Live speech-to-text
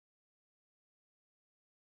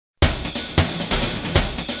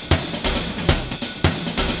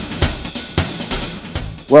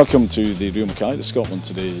Welcome to the Real MacKay, the Scotland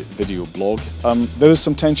Today video blog. There is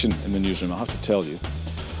some tension in the newsroom, I have to tell you.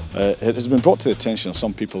 It has been brought to the attention of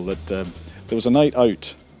some people that there was a night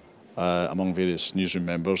out among various newsroom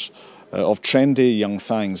members of trendy young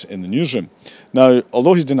thangs in the newsroom. Now,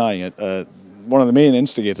 although he's denying it, one of the main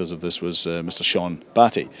instigators of this was Mr. Sean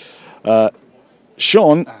Batty.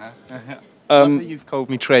 Sean, you've called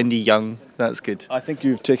me trendy young. That's good. I think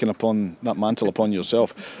you've taken upon that mantle upon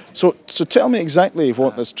yourself. So tell me exactly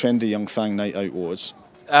what this trendy young thang night out was.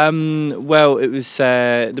 Well, it was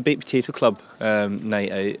the Baked Potato Club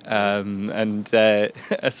night out, and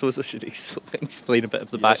I suppose I should explain a bit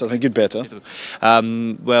of the back. Yes, I think you'd better.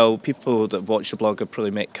 Well, people that watch the blog have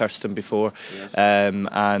probably met Kirsten before, yes.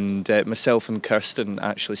 And myself and Kirsten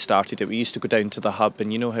actually started it. We used to go down to the hub,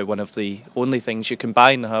 and you know how one of the only things you can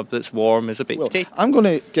buy in the hub that's warm is a baked potato. I'm going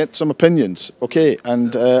to get some opinions, okay,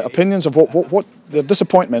 and opinions of what their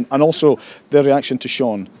disappointment and also their reaction to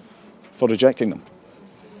Sean for rejecting them.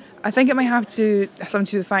 I think it might have to have something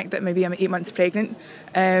to do with the fact that maybe I'm 8 months pregnant,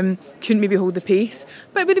 couldn't maybe hold the pace,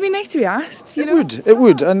 but it would have been nice to be asked, you know. It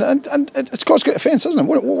would, and it's caused great offence, isn't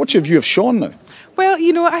it? What's your view of Sean now? Well,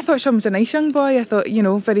 you know, I thought Sean was a nice young boy, I thought, you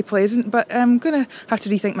know, very pleasant, but I'm going to have to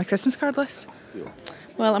rethink my Christmas card list.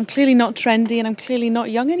 Well, I'm clearly not trendy and I'm clearly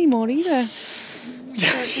not young anymore either. So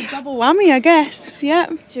it's a double whammy, I guess,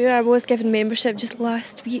 yeah. Sure, I was given membership just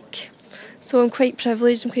last week. So I'm quite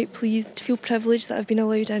privileged, I'm quite pleased to feel privileged that I've been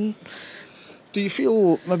allowed in. Do you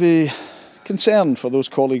feel maybe concerned for those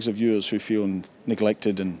colleagues of yours who feel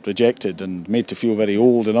neglected and rejected and made to feel very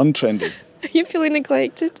old and untrendy? Are you feeling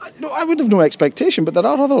neglected? No, I would have no expectation, but there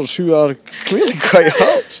are others who are clearly quite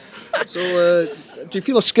hurt. So do you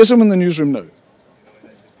feel a schism in the newsroom now?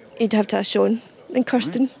 You'd have to ask Sean and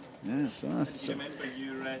Kirsten. Right. Yes, that's... Do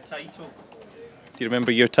you remember your title? Do you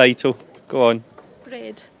remember your title? Go on.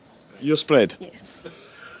 Spread. Your spread? Yes.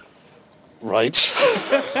 Right.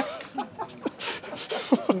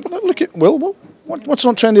 Look at Will. What's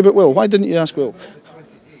not trendy about Will? Why didn't you ask Will?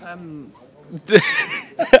 I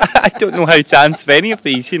don't know how to answer any of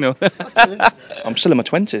these, you know. I'm still in my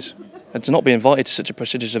 20s, and to not be invited to such a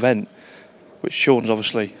prestigious event, which Sean's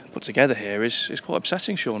obviously put together here, is quite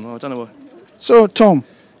upsetting, Sean. I don't know. So, Tom,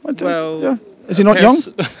 is he not young?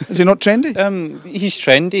 Is he not trendy? He's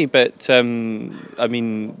trendy, but I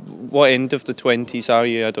mean, what end of the 20s are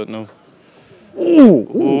you? I don't know.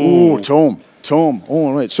 Oh, Tom.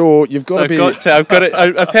 All right. So you've got to be.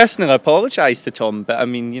 I personally apologise to Tom, but I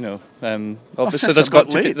mean, you know, obviously there's got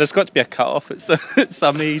to be a cut off at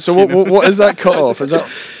some age. So what is that cut off? Is that?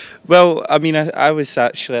 Well, I mean, I was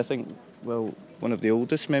actually, I think, one of the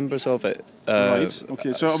oldest members of it. Right,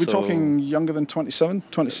 okay, so are we talking younger than 27,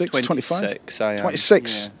 26, 25? 26, I am.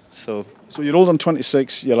 26? Yeah, so you're older than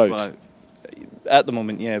 26, you're out? Well, at the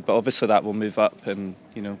moment, yeah, but obviously that will move up and,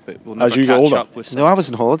 you know, but we'll never as you get older. Up with No, I was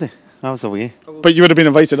on holiday. I was away. But you would have been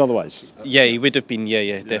invited otherwise? Yeah, he would have been,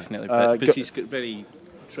 yeah, definitely. But he's got very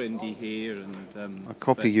trendy hair and... I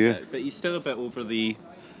copy you. But he's still a bit over the...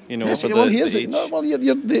 You know, yes, over he the is. age. No, well, he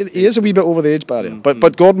is a wee bit over the age barrier.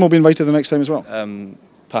 But Gordon will be invited the next time as well.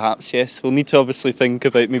 Perhaps, yes. We'll need to obviously think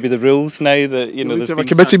about maybe the rules now that, you know... We'll need to have a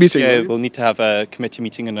committee meeting. Yeah, we'll need to have a committee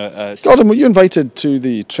meeting and Gordon, were you invited to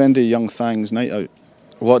the trendy young thangs night out?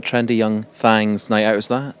 What trendy young thangs night out is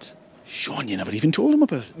that? Sean, you never even told him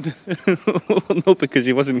about it. Well, no, because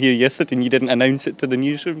he wasn't here yesterday and you didn't announce it to the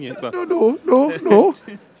newsroom yet. But. No.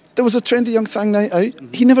 There was a trendy young thang night out.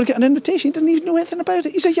 He never got an invitation. He didn't even know anything about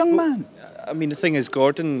it. He's a young man. I mean, the thing is,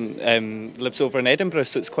 Gordon lives over in Edinburgh,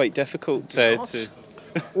 so it's quite difficult to...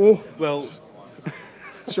 Oh. Well...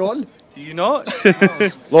 Sean? Do you not?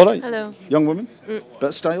 Laura? Hello. Young woman? Bit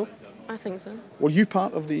of style? I think so. Were you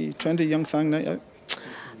part of the trendy young thang night out?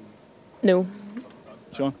 No.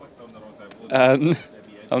 Sean?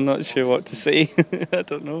 I'm not sure what to say. I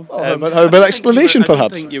don't know. How about explanation, perhaps? I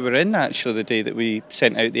don't think you were in, actually, the day that we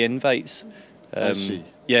sent out the invites. I see.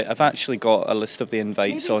 Yeah, I've actually got a list of the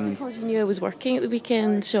invites Maybe on... it's because you knew I was working at the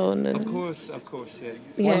weekend, Sean. And Of course, yeah.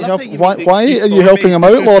 Yeah. Why are you helping him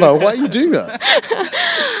out, Laura? Why are you doing that?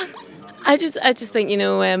 I just think, you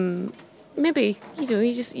know, maybe, you know,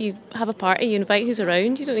 you have a party, you invite who's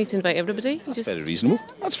around. You don't need to invite everybody. That's very reasonable.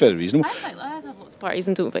 That's very reasonable. I have lots of parties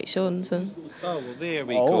and don't invite Sean, so... Oh, well, there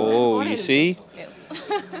we go, you see. Yes.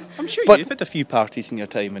 I'm sure you've had a few parties in your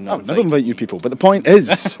time and not I would never invite you people, but the point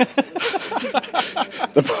is...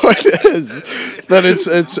 that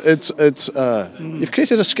you've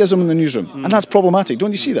created a schism in the newsroom, and that's problematic.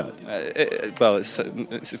 Don't you see that? Well, it's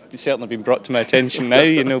certainly been brought to my attention now,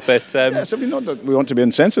 you know, but... Yes, I mean, not that we want to be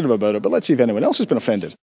insensitive about it, but let's see if anyone else has been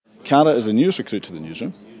offended. Cara is a news recruit to the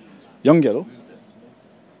newsroom. Young girl.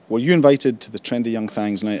 were you invited to the Trendy Young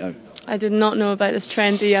Thangs night out? I did not know about this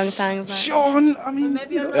trendy young things. Sean, I mean...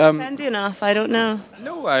 Maybe I'm not trendy enough, I don't know.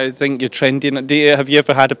 No, I think you're trendy. Have you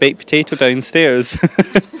ever had a baked potato downstairs?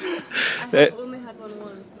 I've only had one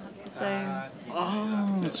once, I have to say.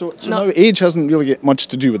 Oh, so now age hasn't really got much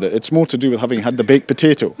to do with it. It's more to do with having had the baked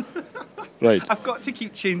potato. Right. I've got to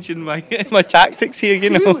keep changing my tactics here, you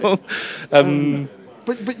know.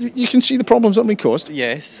 But you can see the problems that have been caused.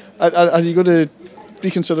 Yes. Are you going to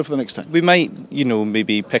reconsider for the next time? We might,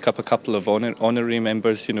 maybe pick up a couple of honorary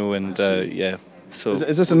members, and yeah. So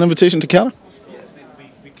is this an invitation to Cara?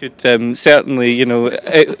 We could certainly,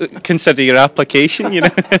 consider your application.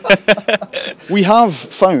 We have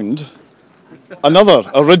found another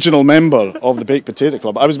original member of the Baked Potato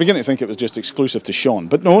Club. I was beginning to think it was just exclusive to Sean,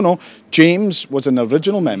 but no. James was an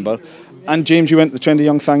original member, and James, you went to the Trendy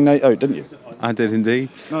Young Thang night out, didn't you? I did indeed.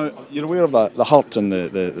 Now, you're aware of the hurt and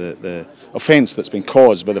the offence that's been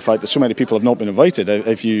caused by the fact that so many people have not been invited.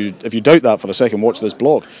 If you doubt that for a second, watch this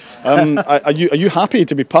blog. Are you happy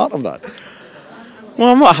to be part of that? Well,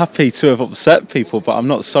 I'm not happy to have upset people, but I'm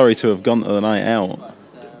not sorry to have gone to the night out.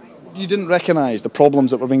 You didn't recognise the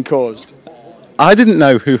problems that were being caused? I didn't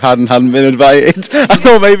know who hadn't been invited. I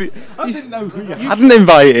thought maybe... I didn't know who you hadn't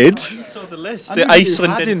invited. You saw the list.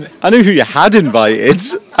 Iceland. I knew who you had invited.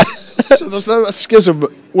 So there's now a schism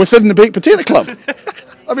within the Baked Potato Club.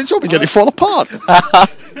 I mean, it's all beginning to fall apart.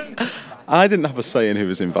 I didn't have a say in who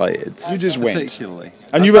was invited. You just went. Particularly.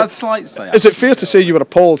 And you slight say. Is it fair to say you were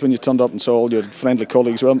appalled when you turned up and saw all your friendly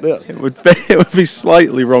colleagues weren't there? It would be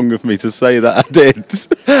slightly wrong of me to say that I did.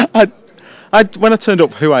 When I turned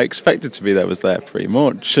up, who I expected to be there was there pretty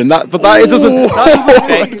much, and that doesn't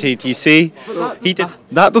Expected, you see, he did.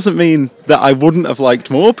 That doesn't mean that I wouldn't have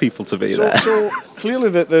liked more people to be there. So clearly,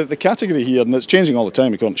 the category here, and it's changing all the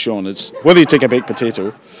time, according to Sean, is whether you take a baked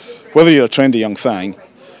potato, whether you're a trendy young thang,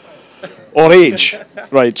 or age.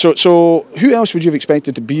 Right. So who else would you have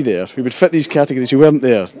expected to be there who would fit these categories who weren't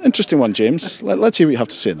there? Interesting one, James. Let's see what you have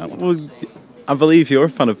to say on that one. Well, I believe you're a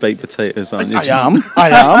fan of baked potatoes, aren't you? I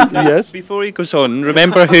am, yes. Before he goes on,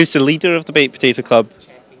 remember who's the leader of the Baked Potato Club?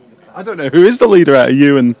 I don't know. Who is the leader out of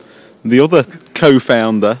you and the other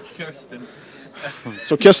co-founder? Kirsten.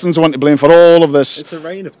 So Kirsten's the one to blame for all of this. It's a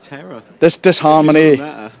reign of terror. This disharmony.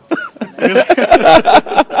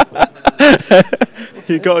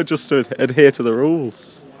 You've got to just adhere to the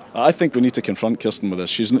rules. I think we need to confront Kirsten with this.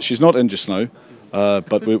 She's not in just now.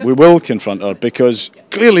 But we will confront her because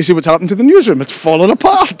clearly see what's happened to the newsroom. It's fallen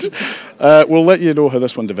apart. We'll let you know how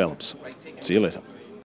this one develops. See you later.